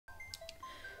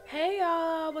Hey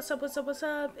y'all, what's up, what's up, what's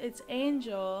up? It's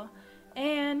Angel,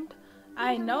 and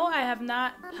I know I have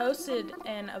not posted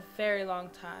in a very long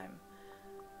time,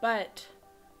 but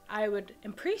I would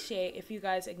appreciate if you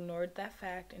guys ignored that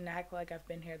fact and act like I've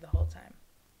been here the whole time.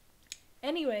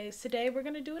 Anyways, today we're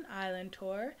going to do an island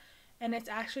tour, and it's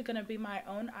actually going to be my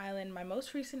own island, my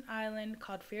most recent island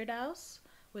called Firdaus,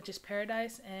 which is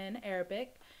paradise in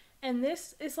Arabic, and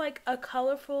this is like a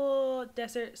colorful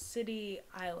desert city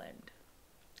island.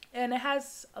 And it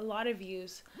has a lot of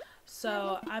views.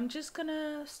 So I'm just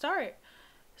gonna start.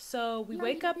 So we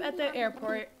wake up at the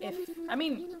airport.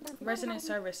 Resident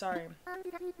service, sorry.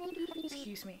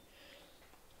 Excuse me.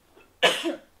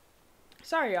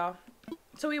 Sorry, y'all.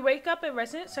 So we wake up at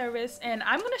resident service, and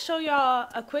I'm gonna show y'all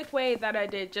a quick way that I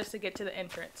did just to get to the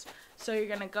entrance. So you're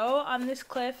gonna go on this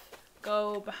cliff,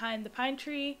 go behind the pine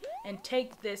tree, and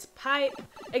take this pipe.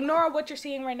 Ignore what you're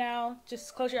seeing right now.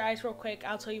 Just close your eyes real quick.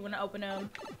 I'll tell you when to open them.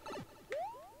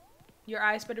 Your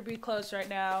eyes better be closed right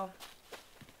now.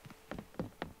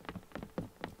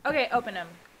 Okay, open them.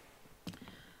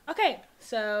 Okay,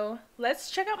 so let's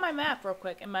check out my map real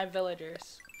quick and my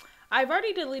villagers. I've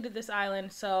already deleted this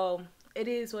island, so it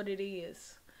is what it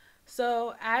is.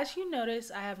 So as you notice,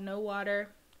 I have no water,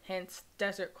 hence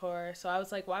desert core. So I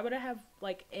was like, why would I have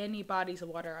like any bodies of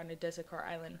water on a desert core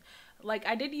island? Like,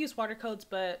 I did use water codes,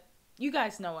 but you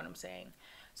guys know what I'm saying.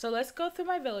 So let's go through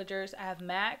my villagers. I have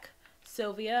Mac,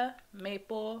 Sylvia,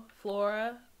 Maple,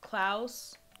 Flora,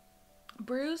 Klaus,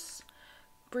 Bruce,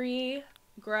 Bree,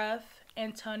 Gruff,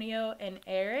 Antonio, and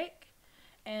Eric.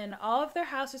 And all of their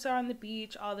houses are on the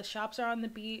beach, all the shops are on the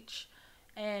beach,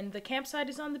 and the campsite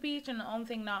is on the beach, and the only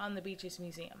thing not on the beach is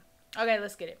museum. Okay,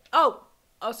 let's get it. Oh,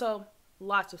 also,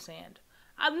 lots of sand.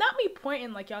 Not me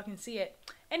pointing like y'all can see it.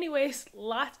 Anyways,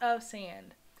 lots of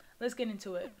sand. Let's get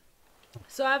into it.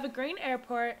 So I have a green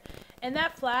airport, and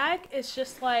that flag is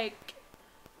just like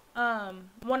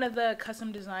one of the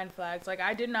custom design flags. Like,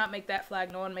 I did not make that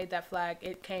flag. No one made that flag.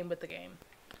 It came with the game.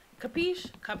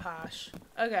 Capiche? Capash.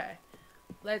 Okay.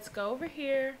 Let's go over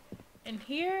here, and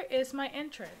here is my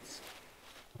entrance.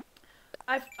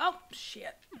 Oh,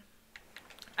 shit.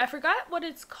 I forgot what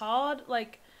it's called.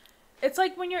 Like, it's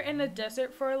like when you're in a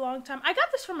desert for a long time. I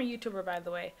got this from a YouTuber, by the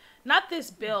way. Not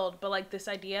this build, but like this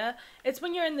idea. It's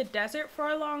when you're in the desert for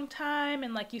a long time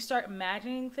and like you start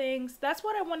imagining things. That's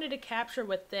what I wanted to capture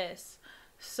with this.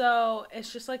 So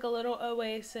it's just like a little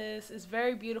oasis. It's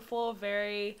very beautiful,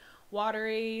 very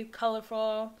watery,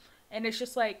 colorful. And it's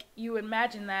just like you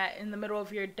imagine that in the middle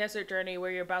of your desert journey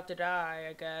where you're about to die,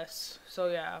 I guess. So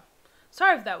yeah.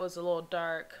 Sorry if that was a little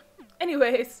dark.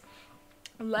 Anyways.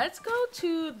 Let's go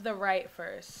to the right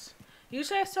first.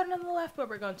 Usually I start on the left, but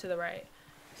we're going to the right.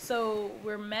 So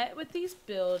we're met with these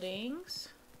buildings.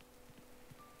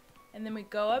 And then we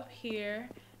go up here.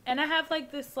 And I have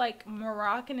like this like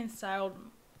Moroccan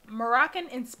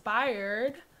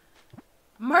inspired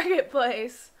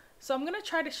marketplace. So I'm going to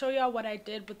try to show y'all what I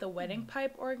did with the wedding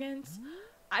pipe organs.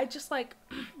 I just like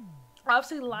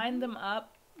obviously lined them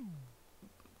up.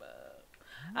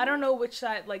 I don't know which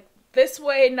side, like this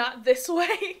way, not this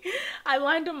way. I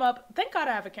lined them up. Thank God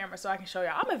I have a camera so I can show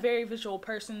y'all. I'm a very visual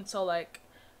person, so like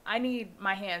I need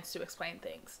my hands to explain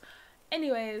things.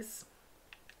 Anyways,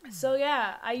 so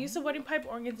yeah, I used the wedding pipe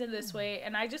organs in this way,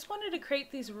 and I just wanted to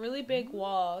create these really big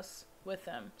walls with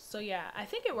them. So yeah, I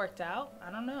think it worked out.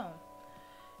 I don't know.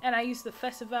 And I used the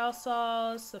festival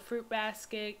sauce, the fruit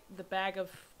basket, the bag of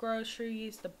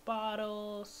groceries, the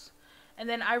bottles. And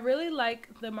then I really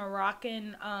like the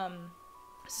Moroccan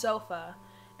sofa,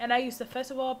 and I used the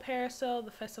festival parasol,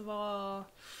 the festival,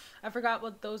 I forgot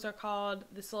what those are called,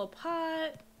 this little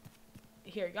pot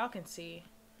here, y'all can see.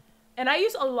 And I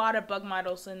use a lot of bug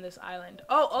models in this island.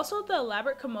 Oh, also the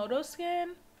elaborate Komodo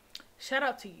skin, shout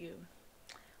out to you.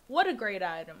 What a great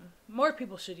item. More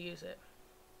people should use it.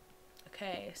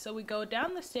 Okay, so we go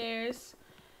down the stairs,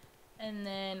 and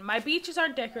then my beaches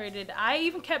aren't decorated. I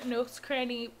even kept Nook's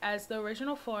Cranny as the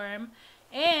original form.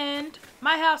 And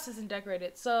my house isn't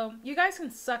decorated, so you guys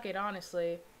can suck it,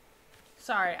 honestly.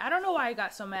 Sorry, I don't know why I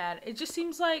got so mad. It just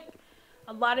seems like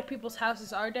a lot of people's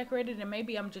houses are decorated, and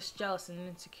maybe I'm just jealous and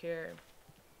insecure.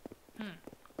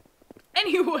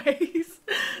 Anyways,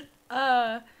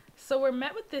 so we're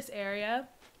met with this area.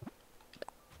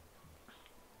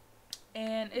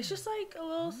 And it's just like a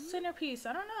little centerpiece.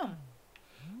 I don't know.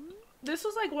 This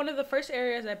was like one of the first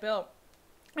areas I built.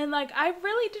 And like, I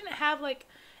really didn't have like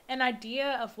an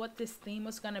idea of what this theme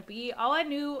was gonna be. All I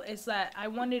knew is that I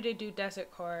wanted to do desert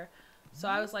core, so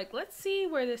I was like, let's see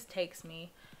where this takes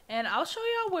me. And I'll show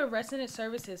y'all where resident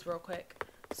service is real quick.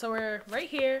 So we're right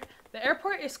here. The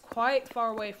airport is quite far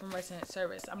away from resident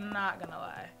service, I'm not gonna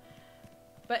lie.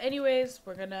 But anyways,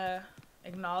 we're gonna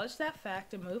acknowledge that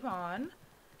fact and move on.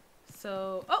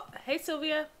 So, oh, hey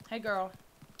Sylvia. Hey girl.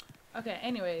 Okay,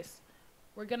 anyways,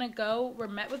 we're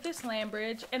met with this land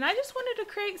bridge, and I just wanted to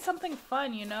create something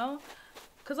fun, you know?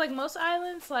 Because, like, most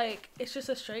islands, like, it's just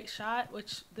a straight shot,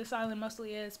 which this island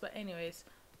mostly is. But anyways,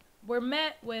 we're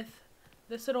met with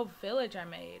this little village I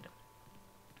made.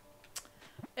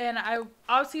 And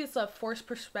obviously it's a forced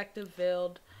perspective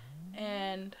build.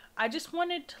 And I just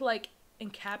wanted to, like,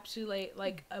 encapsulate,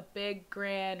 like, a big,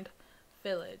 grand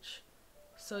village.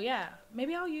 So, yeah,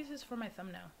 maybe I'll use this for my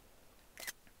thumbnail.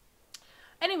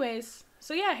 Anyways,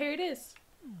 so yeah, here it is.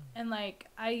 And, like,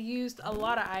 I used a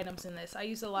lot of items in this. I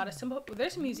used a lot of simple...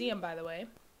 There's a museum, by the way.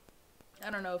 I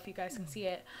don't know if you guys can see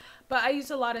it. But I used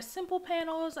a lot of simple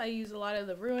panels. I used a lot of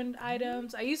the ruined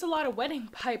items. I used a lot of wedding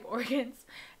pipe organs.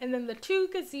 And then the 2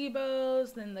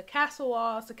 gazebos. Then the castle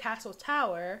walls. The castle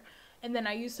tower. And then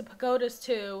I used the pagodas,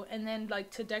 too. And then,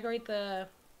 like, to decorate the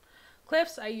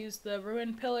cliffs, I used the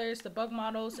ruined pillars, the bug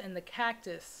models, and the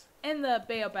cactus. And the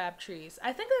baobab trees.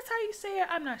 I think that's how you say it.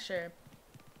 I'm not sure.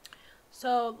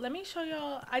 So let me show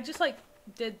y'all. I just like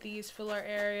did these filler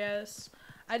areas.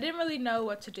 I didn't really know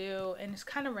what to do, and it's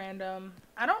kind of random.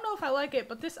 I don't know if I like it,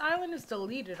 but this island is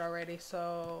deleted already,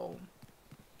 so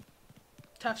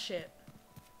tough shit.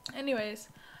 Anyways,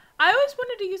 I always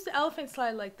wanted to use the elephant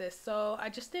slide like this, so I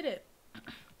just did it.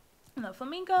 The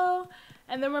flamingo,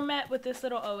 and then we're met with this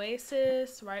little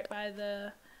oasis right by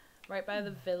the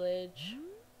village.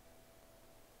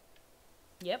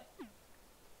 Yep.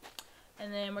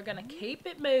 And then we're gonna keep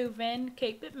it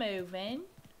moving.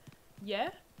 Yeah.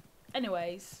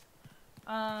 Anyways.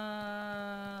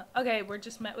 Okay, we're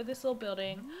just met with this little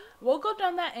building. We'll go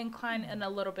down that incline in a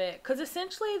little bit. Because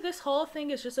essentially this whole thing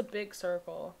is just a big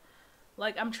circle.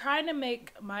 Like, I'm trying to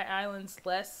make my islands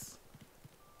less...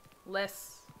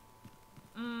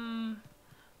 I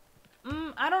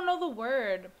don't know the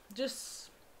word. Just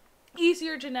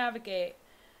easier to navigate.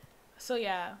 So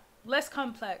yeah, less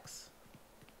complex.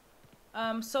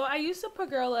 So I used the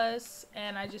pergolas,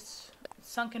 and I just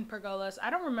sunken pergolas. I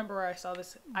don't remember where I saw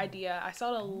this idea. I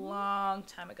saw it a long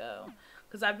time ago,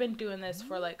 because I've been doing this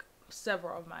for like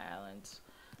several of my islands.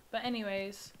 But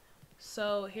anyways,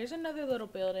 so here's another little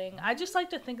building. I just like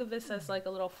to think of this as like a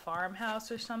little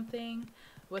farmhouse or something,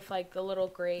 with like the little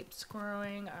grapes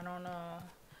growing. I don't know.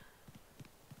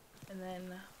 And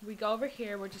then we go over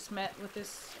here. We're just met with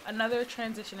this another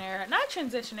transition area. Not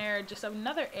transition area, just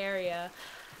another area.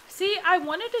 See, I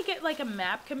wanted to get like a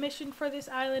map commissioned for this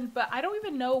island, but I don't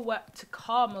even know what to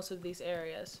call most of these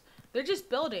areas. They're just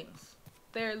buildings.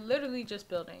 They're literally just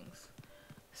buildings.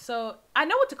 So I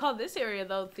know what to call this area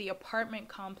though, the apartment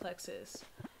complexes.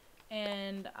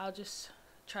 And I'll just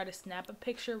try to snap a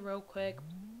picture real quick.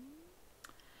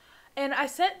 And I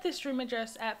set this stream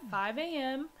address at 5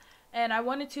 a.m. And I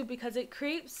wanted to because it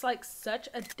creates like such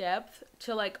a depth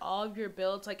to like all of your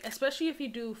builds, like especially if you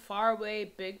do far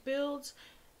away big builds.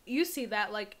 You see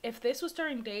that, like, if this was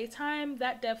during daytime,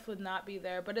 that depth would not be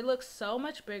there. But it looks so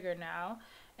much bigger now.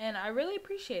 And I really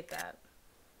appreciate that.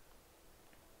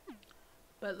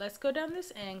 But let's go down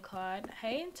this incline.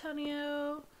 Hey,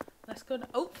 Antonio. Let's go.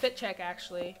 Oh, fit check,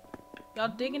 actually. Y'all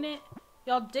digging it?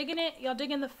 Y'all digging it? Y'all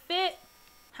digging the fit?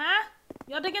 Huh?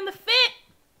 Y'all digging the fit?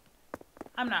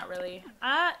 I'm not really.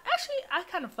 Actually, I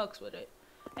kind of fucks with it.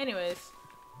 Anyways.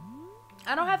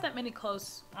 I don't have that many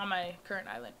clothes on my current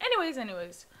island. Anyways.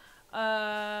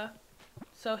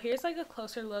 So here's like a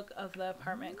closer look of the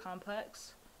apartment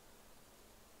complex.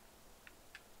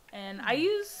 And I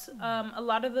use a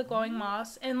lot of the glowing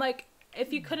moss. And like,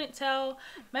 if you couldn't tell,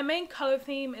 my main color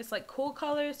theme is like cool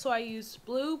colors. So I use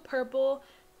blue, purple.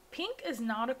 Pink is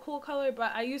not a cool color,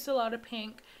 but I use a lot of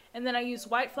pink. And then I use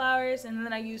white flowers. And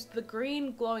then I use the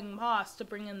green glowing moss to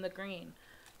bring in the green.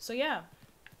 So yeah.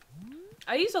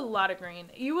 I use a lot of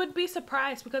green. You would be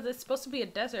surprised because it's supposed to be a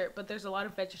desert, but there's a lot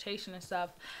of vegetation and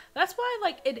stuff. That's why,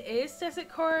 like, it is desert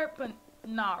core, but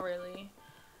not really.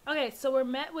 Okay, so we're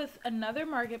met with another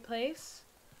marketplace.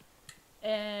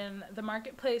 And the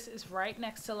marketplace is right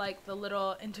next to, like, the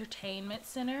little entertainment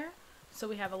center. So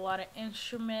we have a lot of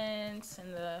instruments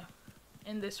and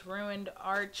in this ruined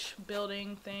arch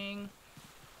building thing.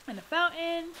 And a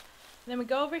fountain. And then we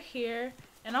go over here.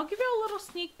 And I'll give you a little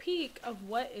sneak peek of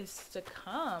what is to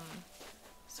come.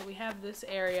 So we have this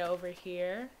area over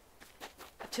here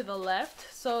to the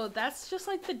left. So that's just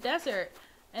like the desert.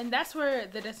 And that's where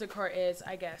the desert core is,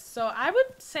 I guess. So I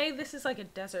would say this is like a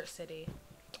desert city.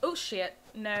 Oh shit,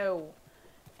 no.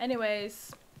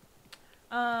 Anyways.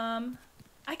 I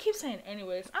keep saying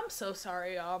anyways. I'm so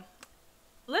sorry, y'all.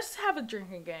 Let's have a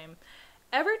drinking game.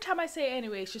 Every time I say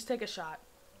anyways, just take a shot.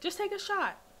 Just take a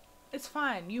shot. It's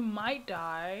fine. You might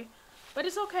die, but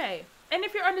it's okay. And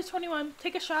if you're under 21,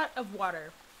 take a shot of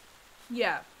water.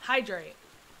 Yeah, hydrate,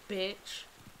 bitch.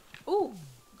 Ooh,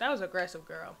 that was aggressive,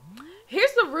 girl.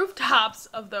 Here's the rooftops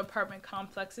of the apartment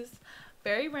complexes.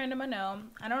 Very random, I know.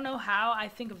 I don't know how I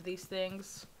think of these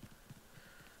things.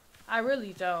 I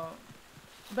really don't.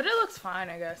 But it looks fine,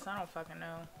 I guess. I don't fucking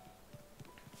know.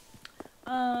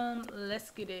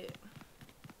 Let's get it.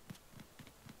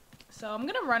 So I'm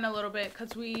gonna run a little bit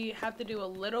because we have to do a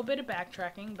little bit of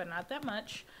backtracking, but not that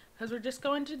much, because we're just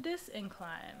going to this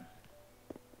incline.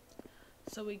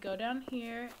 So we go down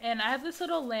here, and I have this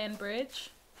little land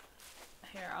bridge.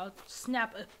 Here, I'll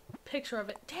snap a picture of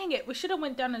it. Dang it, we should have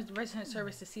went down to the resident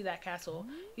service to see that castle.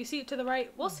 You see it to the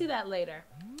right? We'll see that later.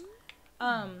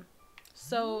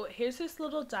 So here's this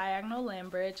little diagonal land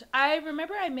bridge. I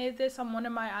remember I made this on one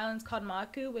of my islands called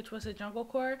Maku, which was a jungle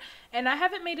core, and I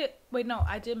haven't made it, wait, no,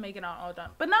 I did make it on all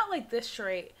done, but not like this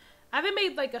straight. I haven't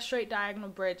made like a straight diagonal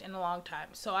bridge in a long time,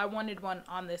 so I wanted one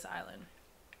on this island.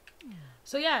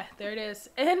 So yeah, there it is.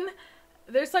 And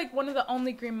there's like one of the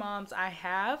only green moms I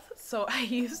have, so I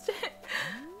used it.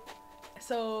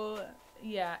 So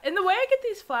yeah, and the way I get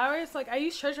these flowers, like I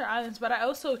use treasure islands, but I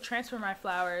also transfer my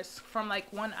flowers from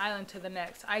like one island to the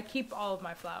next. I keep all of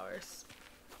my flowers.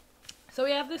 So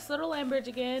we have this little land bridge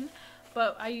again,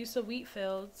 but I use the wheat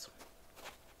fields.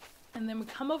 And then we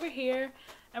come over here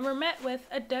and we're met with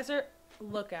a desert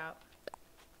lookout.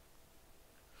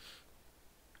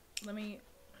 Let me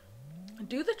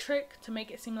do the trick to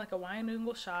make it seem like a wide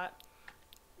angle shot.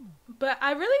 But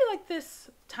I really like this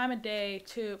time of day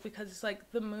too, because it's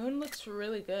like the moon looks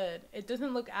really good. It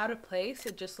doesn't look out of place,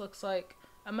 it just looks like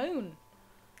a moon.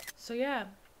 So yeah.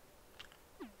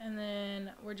 And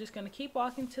then we're just gonna keep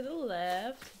walking to the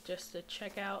left just to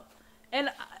check out. And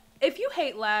if you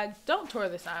hate lag, don't tour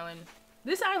this island.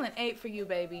 This island ain't for you,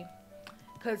 baby,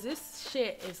 because this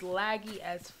shit is laggy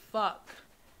as fuck.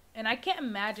 And I can't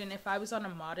imagine if I was on a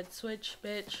modded Switch,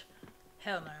 bitch.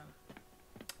 Hell no.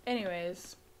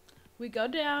 Anyways, we go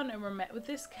down and we're met with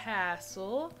this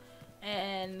castle.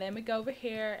 And then we go over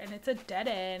here and it's a dead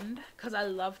end, because I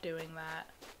love doing that.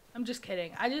 I'm just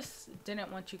kidding. I just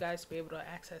didn't want you guys to be able to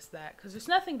access that because there's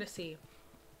nothing to see.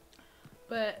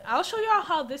 But I'll show y'all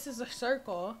how this is a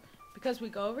circle, because we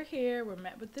go over here, we're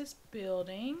met with this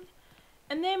building,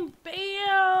 and then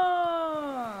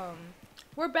bam!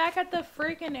 We're back at the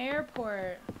freaking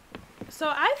airport. So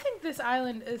I think this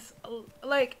island is,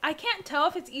 like, I can't tell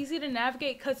if it's easy to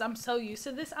navigate because I'm so used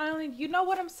to this island. You know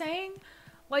what I'm saying?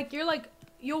 Like, you're like,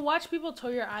 you'll watch people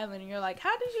tour your island and you're like,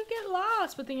 how did you get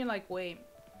lost? But then you're like, wait,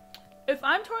 if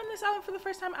I'm touring this island for the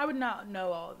first time, I would not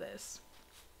know all of this.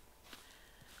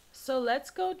 So let's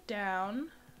go down.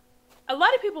 A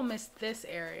lot of people miss this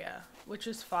area, which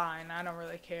is fine. I don't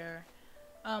really care.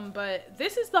 But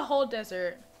this is the whole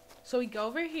desert. So we go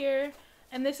over here,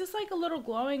 and this is like a little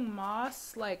glowing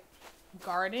moss, like,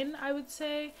 garden, I would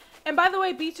say. And by the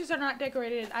way, beaches are not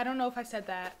decorated. I don't know if I said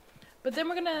that. But then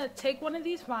we're gonna take one of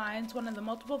these vines, one of the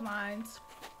multiple vines.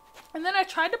 And then I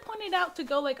tried to point it out to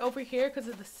go like over here because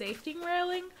of the safety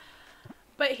railing.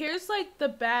 But here's like the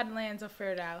Badlands of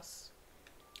Firdaus.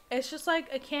 It's just like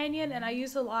a canyon, and I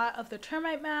used a lot of the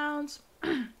termite mounds.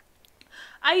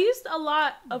 I used a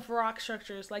lot of rock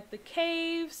structures like the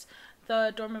caves,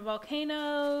 the dormant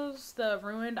volcanoes, the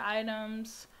ruined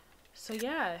items. So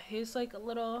yeah, here's like a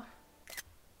little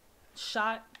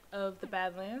shot of the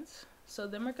Badlands. So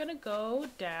then we're gonna go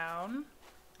down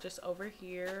just over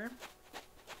here.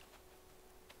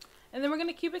 And then we're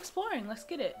gonna keep exploring. Let's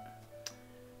get it.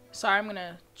 Sorry, I'm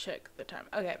gonna check the time.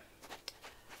 Okay.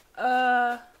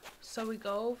 So we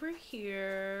go over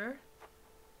here.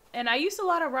 And I used a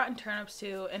lot of rotten turnips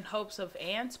too in hopes of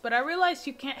ants, but I realized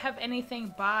you can't have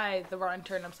anything by the rotten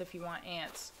turnips if you want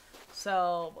ants.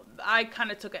 So I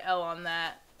kind of took an L on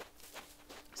that.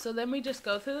 So then we just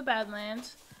go through the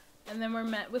Badlands, and then we're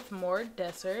met with more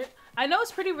desert. I know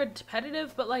it's pretty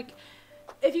repetitive, but like,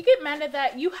 if you get mad at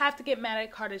that, you have to get mad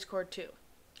at cottagecore too.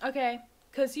 Okay?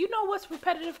 Because you know what's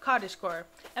repetitive? Cottagecore.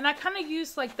 And I kind of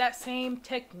used like that same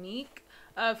technique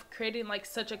of creating like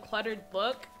such a cluttered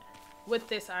look with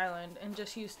this island, and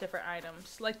just use different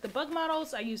items. Like the bug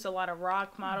models, I used a lot of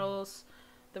rock models.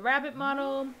 The rabbit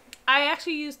model, I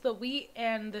actually used the wheat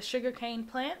and the sugarcane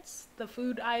plants, the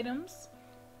food items.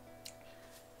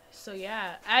 So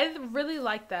yeah, I really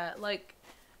like that. Like,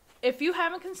 if you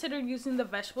haven't considered using the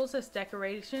vegetables as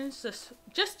decorations,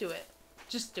 just do it.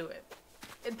 Just do it.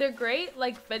 They're great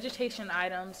like vegetation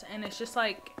items, and it's just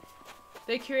like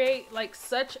they create like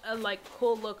such a like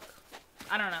cool look.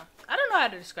 I don't know how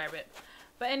to describe it.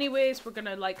 But anyways, we're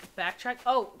gonna like backtrack.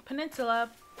 Oh, peninsula.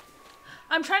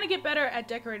 I'm trying to get better at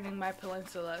decorating my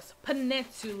peninsulas.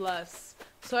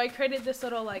 So I created this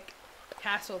little like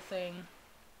castle thing.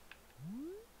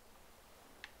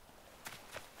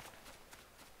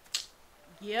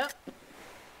 Yep.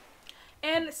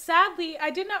 And sadly, I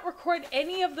did not record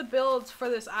any of the builds for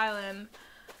this island.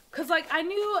 Because, like, I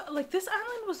knew, like, this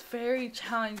island was very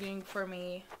challenging for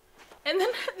me. And then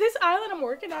this island I'm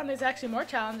working on is actually more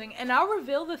challenging. And I'll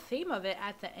reveal the theme of it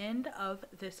at the end of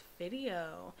this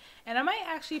video. And I might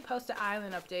actually post an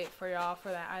island update for y'all for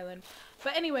that island.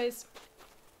 But anyways,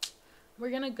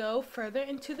 we're going to go further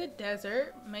into the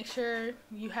desert. Make sure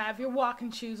you have your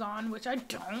walking shoes on, which I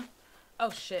don't. Oh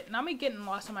shit, now me getting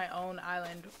lost on my own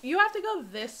island. You have to go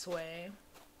this way.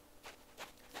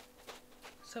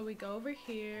 So we go over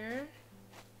here.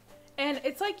 And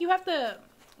it's like you have to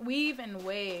weave and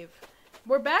wave.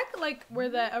 We're back like where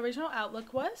the original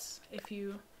outlook was. If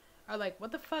you are like,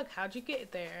 what the fuck, how'd you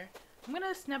get there? I'm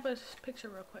gonna snap a picture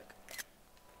real quick.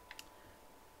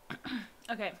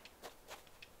 Okay.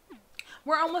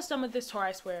 We're almost done with this tour,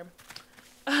 I swear.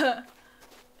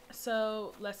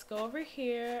 So let's go over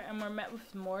here, and we're met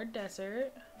with more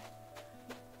desert,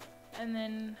 and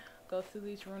then go through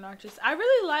these rune arches. I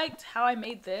really liked how I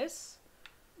made this.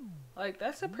 Like,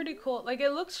 that's a pretty cool, like,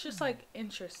 it looks just like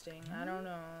interesting. I don't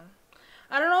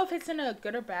know if it's in a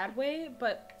good or bad way,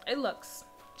 but it looks.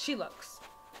 She looks.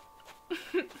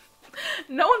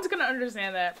 No one's gonna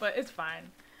understand that, but it's fine.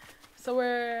 So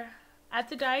we're at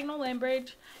the diagonal land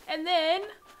bridge, and then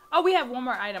oh, we have one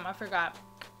more item. I forgot.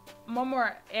 One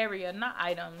more area, not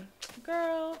item.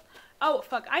 Girl. Oh,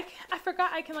 fuck. I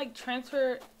forgot I can, like,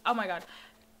 transfer. Oh, my God.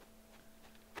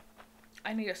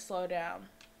 I need to slow down.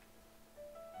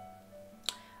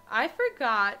 I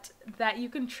forgot that you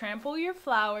can trample your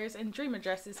flowers and dream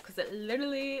addresses because it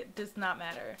literally does not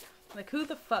matter. Like, who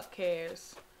the fuck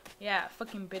cares? Yeah,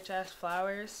 fucking bitch-ass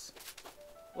flowers.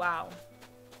 Wow.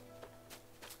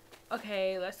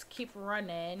 Okay, let's keep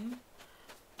running.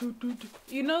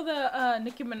 You know the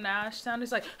Nicki Minaj sound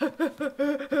is like I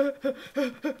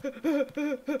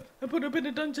put up in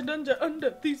a dungeon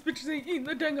under these bitches ain't eating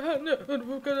the dang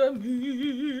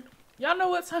meat. Y'all know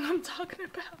what song I'm talking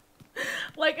about?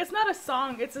 Like, it's not a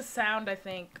song, it's a sound, I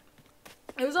think.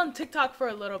 It was on TikTok for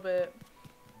a little bit.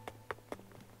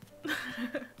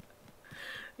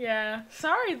 Yeah,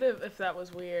 sorry if that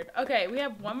was weird. Okay, we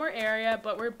have one more area,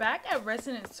 but we're back at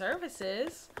resident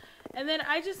services. And then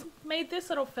I just made this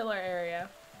little filler area.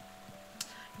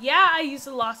 Yeah, I use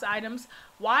the lost items.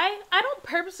 Why? I don't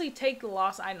purposely take the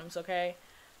lost items, okay?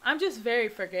 I'm just very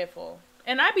forgetful.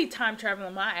 And I be time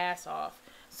traveling my ass off.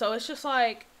 So it's just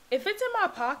like, if it's in my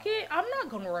pocket, I'm not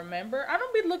going to remember. I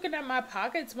don't be looking at my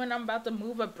pockets when I'm about to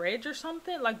move a bridge or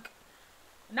something. Like,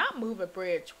 not move a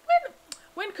bridge.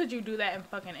 When could you do that in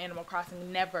fucking Animal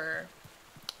Crossing? Never.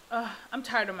 I'm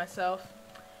tired of myself.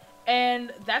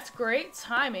 And that's great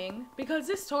timing because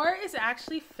this tour is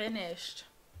actually finished.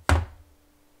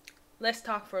 Let's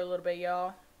talk for a little bit,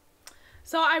 y'all.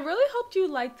 So I really hoped you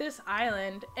liked this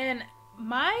island, and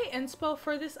my inspo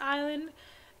for this island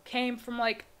came from,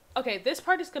 like, okay, this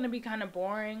part is going to be kind of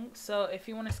boring, so if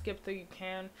you want to skip through, you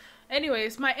can.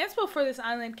 Anyways, my inspo for this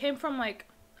island came from, like,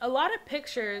 a lot of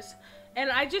pictures,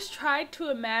 and I just tried to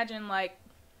imagine, like,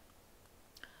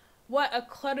 what a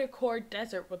cluttered core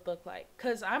desert would look like.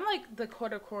 Because I'm, like, the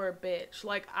cluttered core bitch.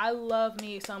 Like, I love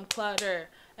me some clutter.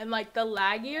 And, like, the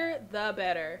laggier, the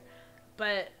better.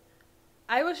 But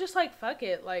I was just like, fuck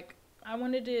it. Like, I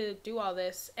wanted to do all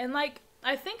this. And, like,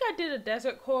 I think I did a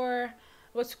desert core.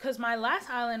 Was because my last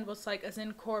island was, like, a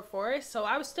Zen core forest. So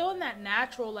I was still in that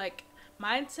natural, like,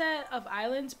 mindset of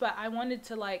islands. But I wanted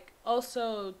to, like,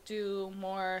 also do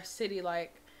more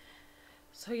city-like.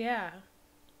 So, yeah.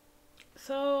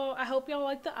 So I hope y'all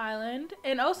like the island.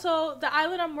 And also, the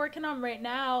island I'm working on right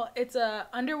now, it's a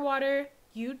underwater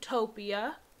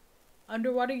utopia.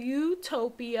 Underwater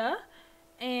utopia.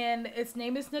 And its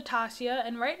name is Natasha.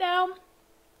 And right now,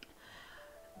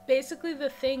 basically the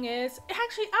thing is,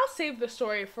 actually, I'll save the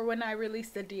story for when I release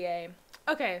the DA.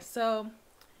 Okay, so,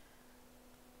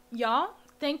 y'all,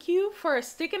 thank you for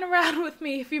sticking around with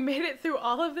me if you made it through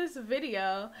all of this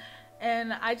video.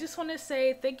 And I just want to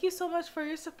say thank you so much for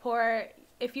your support.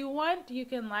 If you want, you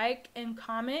can like and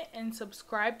comment and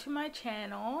subscribe to my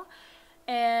channel.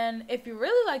 And if you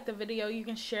really like the video, you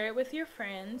can share it with your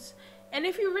friends. And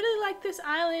if you really like this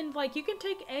island, like, you can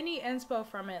take any inspo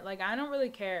from it. Like, I don't really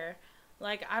care.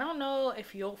 Like, I don't know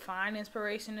if you'll find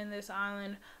inspiration in this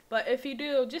island, but if you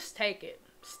do, just take it.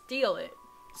 Steal it.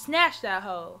 Snatch that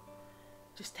hoe.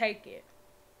 Just take it.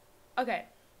 Okay.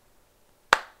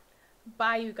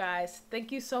 Bye, you guys.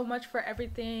 Thank you so much for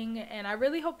everything, and I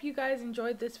really hope you guys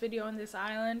enjoyed this video on this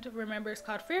island. Remember, it's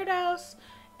called Firdaus,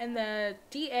 and the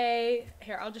DA,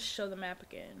 here, I'll just show the map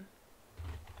again.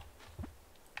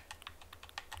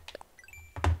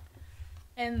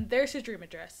 And there's his dream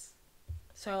address.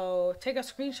 So take a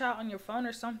screenshot on your phone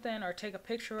or something, or take a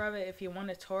picture of it if you want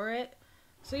to tour it.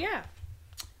 So yeah,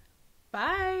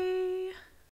 bye.